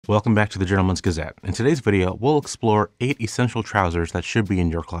Welcome back to the Gentleman's Gazette. In today's video, we'll explore 8 essential trousers that should be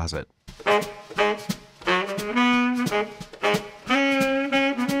in your closet.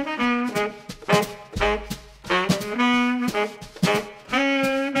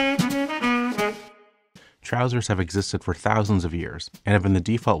 Trousers have existed for thousands of years and have been the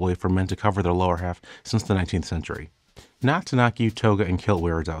default way for men to cover their lower half since the 19th century. Not to knock you toga and kilt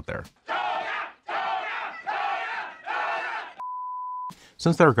wearers out there.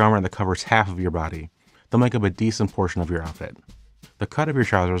 Since they're a garment that covers half of your body, they'll make up a decent portion of your outfit. The cut of your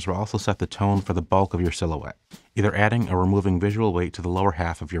trousers will also set the tone for the bulk of your silhouette, either adding or removing visual weight to the lower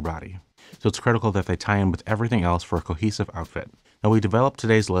half of your body. So it's critical that they tie in with everything else for a cohesive outfit. Now, we developed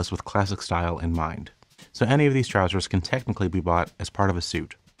today's list with classic style in mind. So any of these trousers can technically be bought as part of a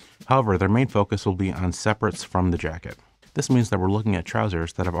suit. However, their main focus will be on separates from the jacket. This means that we're looking at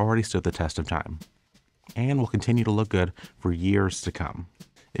trousers that have already stood the test of time, and will continue to look good for years to come.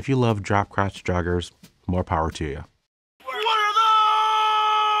 If you love drop crotch joggers, more power to you. What are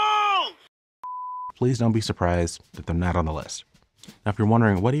those? Please don't be surprised that they're not on the list. Now, if you're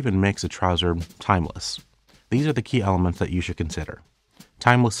wondering what even makes a trouser timeless, these are the key elements that you should consider.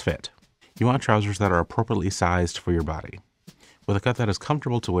 Timeless fit. You want trousers that are appropriately sized for your body, with a cut that is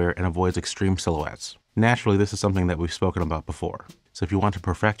comfortable to wear and avoids extreme silhouettes. Naturally, this is something that we've spoken about before, so if you want to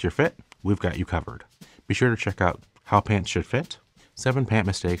perfect your fit, we've got you covered. Be sure to check out How Pants Should Fit, 7 pant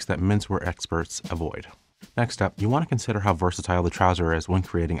mistakes that menswear experts avoid. Next up, you want to consider how versatile the trouser is when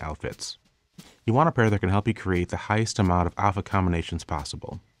creating outfits. You want a pair that can help you create the highest amount of outfit combinations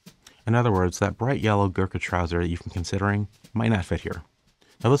possible. In other words, that bright yellow Gurkha trouser that you've been considering might not fit here.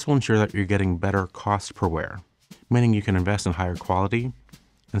 Now, this will ensure that you're getting better cost per wear, meaning you can invest in higher quality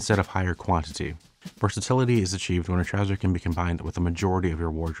instead of higher quantity. Versatility is achieved when a trouser can be combined with the majority of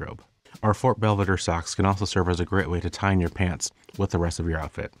your wardrobe. Our Fort Belvedere socks can also serve as a great way to tie in your pants with the rest of your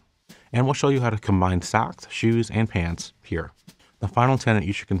outfit. And we'll show you how to combine socks, shoes, and pants here. The final tenet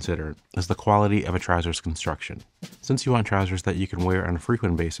you should consider is the quality of a trouser's construction. Since you want trousers that you can wear on a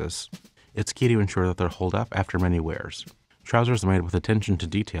frequent basis, it's key to ensure that they'll hold up after many wears. Trousers made with attention to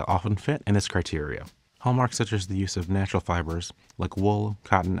detail often fit in this criteria. Hallmarks such as the use of natural fibers like wool,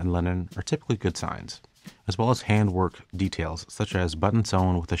 cotton, and linen are typically good signs, as well as handwork details such as button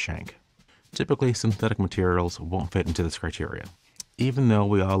sewn with a shank. Typically, synthetic materials won't fit into this criteria, even though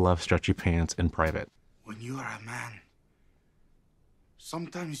we all love stretchy pants in private. When you are a man,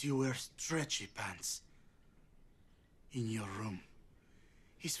 sometimes you wear stretchy pants in your room.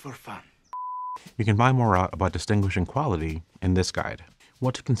 It's for fun. You can find more out about distinguishing quality in this guide.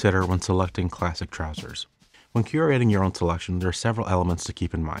 What to consider when selecting classic trousers. When curating your own selection, there are several elements to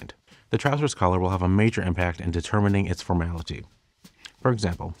keep in mind. The trouser's color will have a major impact in determining its formality. For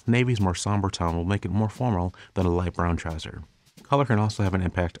example, navy's more somber tone will make it more formal than a light brown trouser. Color can also have an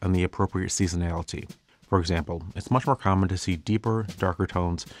impact on the appropriate seasonality. For example, it's much more common to see deeper, darker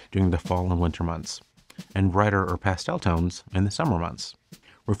tones during the fall and winter months, and brighter or pastel tones in the summer months.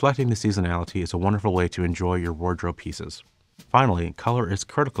 Reflecting the seasonality is a wonderful way to enjoy your wardrobe pieces. Finally, color is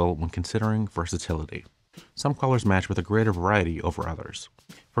critical when considering versatility. Some colors match with a greater variety over others.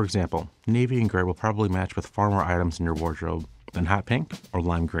 For example, navy and gray will probably match with far more items in your wardrobe than hot pink or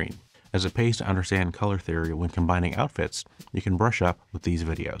lime green. As it pays to understand color theory when combining outfits, you can brush up with these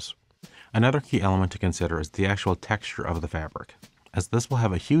videos. Another key element to consider is the actual texture of the fabric, as this will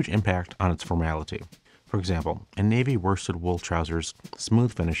have a huge impact on its formality. For example, in navy worsted wool trousers,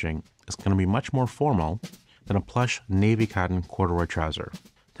 smooth finishing is going to be much more formal than a plush navy cotton corduroy trouser.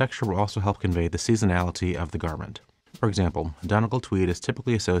 Texture will also help convey the seasonality of the garment. For example, Donegal tweed is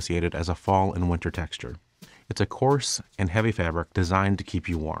typically associated as a fall and winter texture. It's a coarse and heavy fabric designed to keep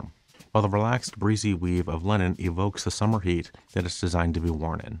you warm, while the relaxed, breezy weave of linen evokes the summer heat that it's designed to be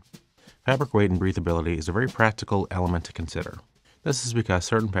worn in. Fabric weight and breathability is a very practical element to consider. This is because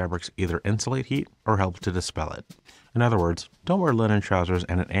certain fabrics either insulate heat or help to dispel it. In other words, don't wear linen trousers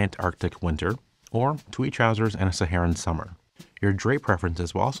in an Antarctic winter, or tweed trousers in a Saharan summer. Your drape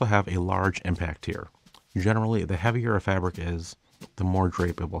preferences will also have a large impact here. Generally, the heavier a fabric is, the more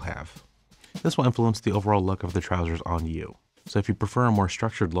drape it will have. This will influence the overall look of the trousers on you. So if you prefer a more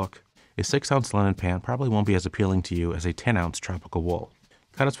structured look, a 6-ounce linen pant probably won't be as appealing to you as a 10-ounce tropical wool.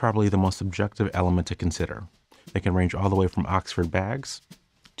 Cut is probably the most subjective element to consider. They can range all the way from Oxford bags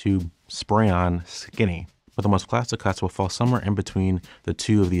to spray-on skinny, but the most classic cuts will fall somewhere in between the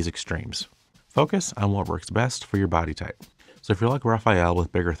two of these extremes. Focus on what works best for your body type. So if you're like Raphael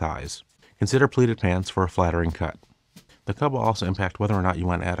with bigger thighs, consider pleated pants for a flattering cut. The cut will also impact whether or not you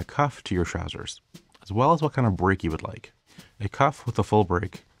want to add a cuff to your trousers, as well as what kind of break you would like. A cuff with a full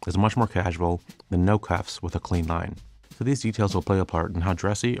break is much more casual than no cuffs with a clean line. so these details will play a part in how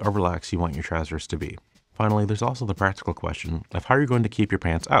dressy or relaxed you want your trousers to be. Finally, there's also the practical question of how you're going to keep your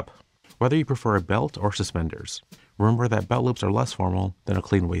pants up, whether you prefer a belt or suspenders. Remember that belt loops are less formal than a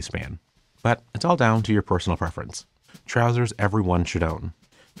clean waistband. But it's all down to your personal preference. Trousers everyone should own.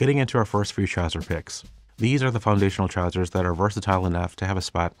 Getting into our first few trouser picks. These are the foundational trousers that are versatile enough to have a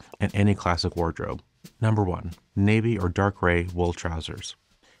spot in any classic wardrobe. Number 1. Navy or dark gray wool trousers.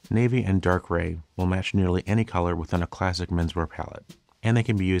 Navy and dark gray will match nearly any color within a classic menswear palette, and they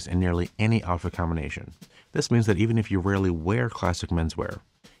can be used in nearly any outfit combination. This means that even if you rarely wear classic menswear,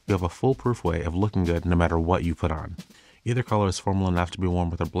 you have a foolproof way of looking good no matter what you put on. Either color is formal enough to be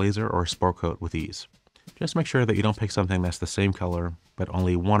worn with a blazer or a sport coat with ease. Just make sure that you don't pick something that's the same color, but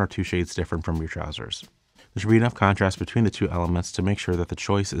only 1 or 2 shades different from your trousers. There should be enough contrast between the two elements to make sure that the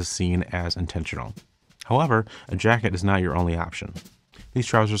choice is seen as intentional. However, a jacket is not your only option. These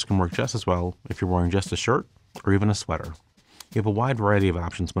trousers can work just as well if you're wearing just a shirt or even a sweater. You have a wide variety of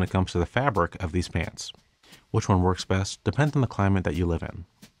options when it comes to the fabric of these pants. Which one works best depends on the climate that you live in.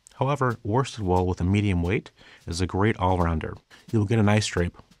 However, worsted wool with a medium weight is a great all-rounder. You will get a nice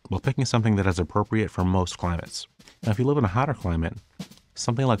drape while picking something that is appropriate for most climates. Now, if you live in a hotter climate,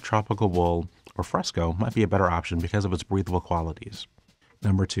 something like tropical wool or fresco might be a better option because of its breathable qualities.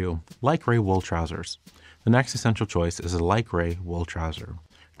 Number 2. Light gray wool trousers. The next essential choice is a light gray wool trouser.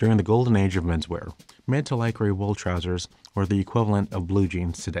 During the golden age of menswear, mid to light gray wool trousers were the equivalent of blue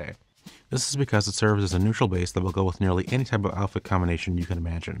jeans today. This is because it serves as a neutral base that will go with nearly any type of outfit combination you can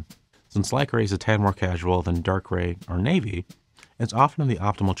imagine. Since light gray is a tad more casual than dark gray or navy, it's often the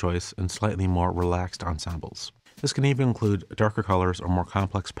optimal choice in slightly more relaxed ensembles. This can even include darker colors or more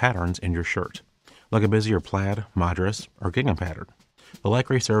complex patterns in your shirt, like a busier plaid, madras, or gingham pattern. The light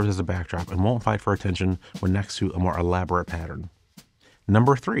gray serves as a backdrop and won't fight for attention when next to a more elaborate pattern.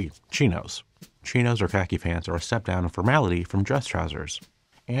 Number 3. Chinos. Chinos or khaki pants are a step down in formality from dress trousers,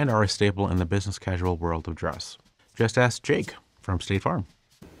 and are a staple in the business casual world of dress. Just ask Jake from State Farm.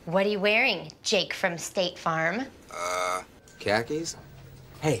 What are you wearing, Jake from State Farm? Khakis?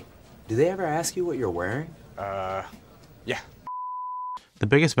 Hey, do they ever ask you what you're wearing? Yeah. The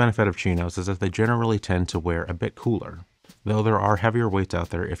biggest benefit of chinos is that they generally tend to wear a bit cooler, though there are heavier weights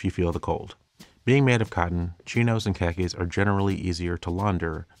out there if you feel the cold. Being made of cotton, chinos and khakis are generally easier to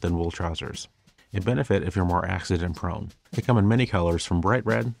launder than wool trousers. A benefit if you're more accident prone. They come in many colors from bright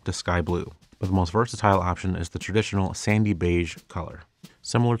red to sky blue, but the most versatile option is the traditional sandy beige color.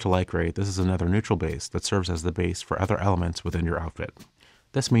 Similar to light gray, this is another neutral base that serves as the base for other elements within your outfit.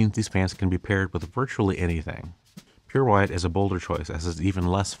 This means these pants can be paired with virtually anything. Pure white is a bolder choice as it's even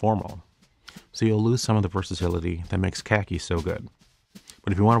less formal, so you'll lose some of the versatility that makes khaki so good.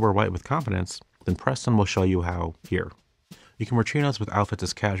 But if you want to wear white with confidence, then Preston will show you how here. You can wear chinos with outfits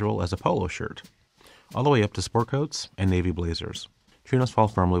as casual as a polo shirt, all the way up to sport coats and navy blazers. Chinos fall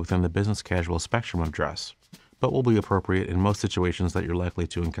firmly within the business casual spectrum of dress, but will be appropriate in most situations that you're likely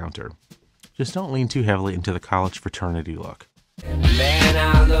to encounter. Just don't lean too heavily into the college fraternity look.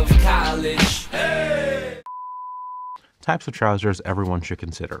 Man, I love college. Hey! Types of trousers everyone should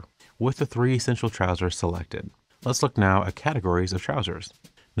consider. With the 3 essential trousers selected, let's look now at categories of trousers.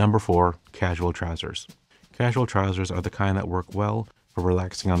 Number 4, casual trousers. Casual trousers are the kind that work well for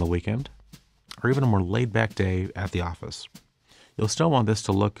relaxing on the weekend, or even a more laid-back day at the office. You'll still want this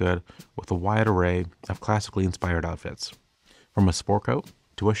to look good with a wide array of classically inspired outfits, from a sport coat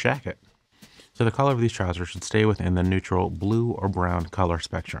to a shacket. So the color of these trousers should stay within the neutral blue or brown color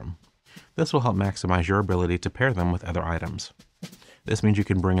spectrum. This will help maximize your ability to pair them with other items. This means you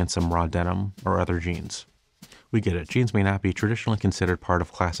can bring in some raw denim or other jeans. We get it, jeans may not be traditionally considered part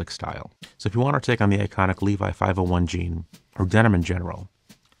of classic style. So if you want to take on the iconic Levi 501 jean, or denim in general,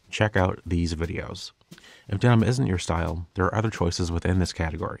 check out these videos. If denim isn't your style, there are other choices within this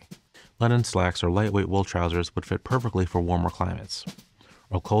category. Linen slacks or lightweight wool trousers would fit perfectly for warmer climates.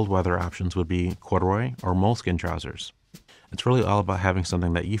 Or cold weather options would be corduroy or moleskin trousers. It's really all about having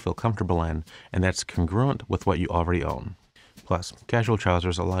something that you feel comfortable in and that's congruent with what you already own. Plus, casual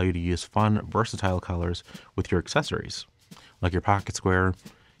trousers allow you to use fun, versatile colors with your accessories, like your pocket square,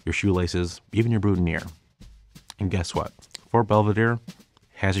 your shoelaces, even your boutonniere. And guess what? Fort Belvedere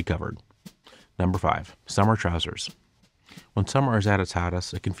has you covered. Number 5, summer trousers. When summer is at its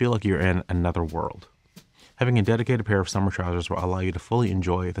hottest, it can feel like you're in another world. Having a dedicated pair of summer trousers will allow you to fully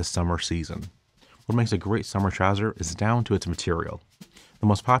enjoy the summer season. What makes a great summer trouser is down to its material. The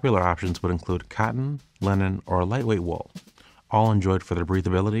most popular options would include cotton, linen, or lightweight wool, all enjoyed for their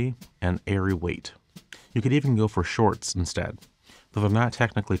breathability and airy weight. You could even go for shorts instead, though they're not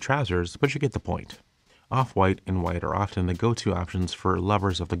technically trousers, but you get the point. Off-white and white are often the go-to options for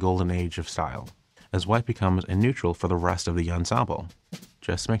lovers of the golden age of style. as white becomes a neutral for the rest of the ensemble.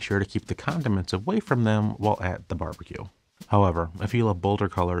 Just make sure to keep the condiments away from them while at the barbecue. However, if you love bolder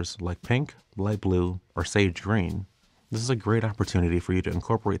colors like pink, light blue, or sage green, this is a great opportunity for you to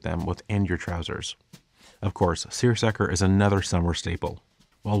incorporate them within your trousers. Of course, seersucker is another summer staple.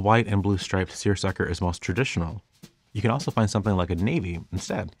 While white and blue striped seersucker is most traditional, you can also find something like a navy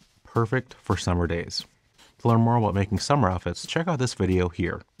instead, perfect for summer days. To learn more about making summer outfits, check out this video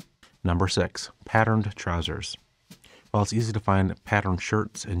here. Number 6. Patterned trousers. While it's easy to find patterned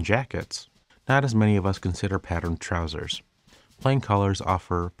shirts and jackets, not as many of us consider patterned trousers. Plain colors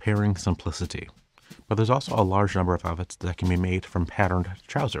offer pairing simplicity, but there's also a large number of outfits that can be made from patterned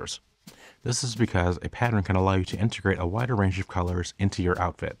trousers. This is because a pattern can allow you to integrate a wider range of colors into your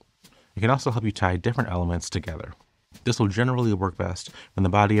outfit. It can also help you tie different elements together. This will generally work best when the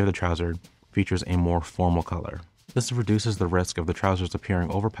body of the trouser features a more formal color. This reduces the risk of the trousers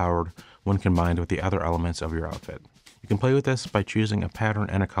appearing overpowered when combined with the other elements of your outfit. You can play with this by choosing a pattern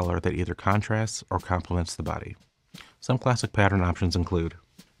and a color that either contrasts or complements the body. Some classic pattern options include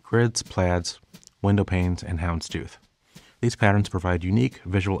grids, plaids, window panes, and houndstooth. These patterns provide unique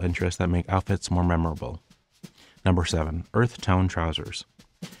visual interests that make outfits more memorable. Number 7. Earth tone trousers.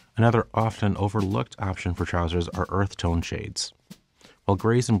 Another often overlooked option for trousers are earth tone shades. While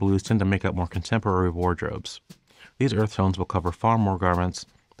grays and blues tend to make up more contemporary wardrobes, these earth tones will cover far more garments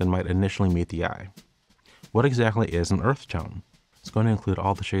than might initially meet the eye. What exactly is an earth tone? It's going to include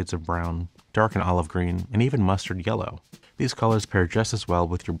all the shades of brown, dark and olive green, and even mustard yellow. These colors pair just as well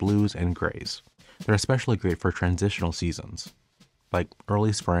with your blues and grays. They're especially great for transitional seasons, like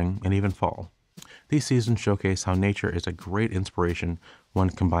early spring and even fall. These seasons showcase how nature is a great inspiration when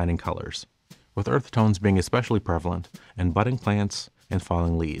combining colors, with earth tones being especially prevalent in budding plants and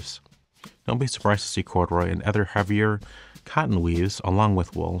falling leaves. Don't be surprised to see corduroy and other heavier cotton weaves along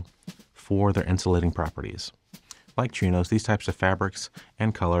with wool for their insulating properties. Like chinos, these types of fabrics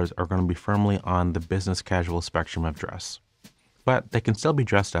and colors are going to be firmly on the business casual spectrum of dress, but they can still be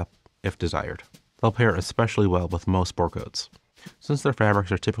dressed up if desired. They'll pair especially well with most sport coats. Since their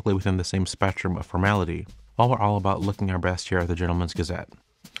fabrics are typically within the same spectrum of formality, while we're all about looking our best here at the Gentleman's Gazette,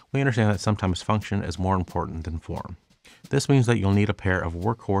 we understand that sometimes function is more important than form. This means that you'll need a pair of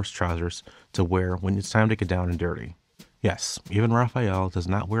workhorse trousers to wear when it's time to get down and dirty. Yes, even Raphael does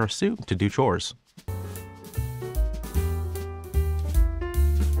not wear a suit to do chores.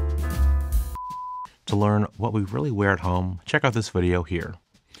 To learn what we really wear at home, check out this video here.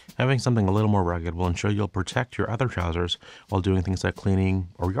 Having something a little more rugged will ensure you'll protect your other trousers while doing things like cleaning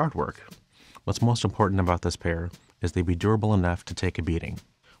or yard work. What's most important about this pair is they be durable enough to take a beating,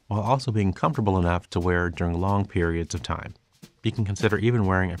 while also being comfortable enough to wear during long periods of time. You can consider even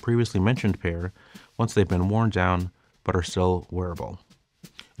wearing a previously mentioned pair once they've been worn down but are still wearable.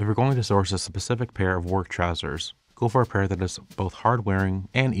 If you're going to source a specific pair of work trousers, go for a pair that is both hard wearing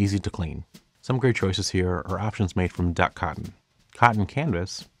and easy to clean. Some great choices here are options made from duck cotton, cotton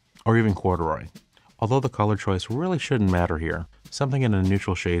canvas, or even corduroy. Although the color choice really shouldn't matter here, something in a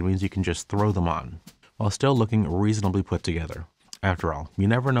neutral shade means you can just throw them on, while still looking reasonably put together. After all, you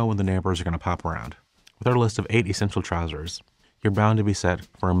never know when the neighbors are going to pop around. With our list of 8 essential trousers, you're bound to be set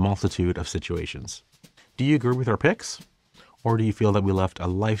for a multitude of situations. Do you agree with our picks? Or do you feel that we left a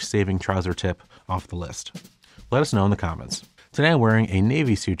life-saving trouser tip off the list? Let us know in the comments. Today I'm wearing a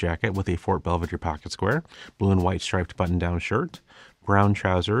navy suit jacket with a Fort Belvedere pocket square, blue and white striped button-down shirt, brown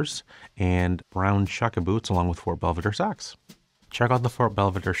trousers, and brown chukka boots along with Fort Belvedere socks. Check out the Fort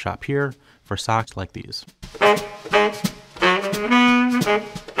Belvedere shop here for socks like these.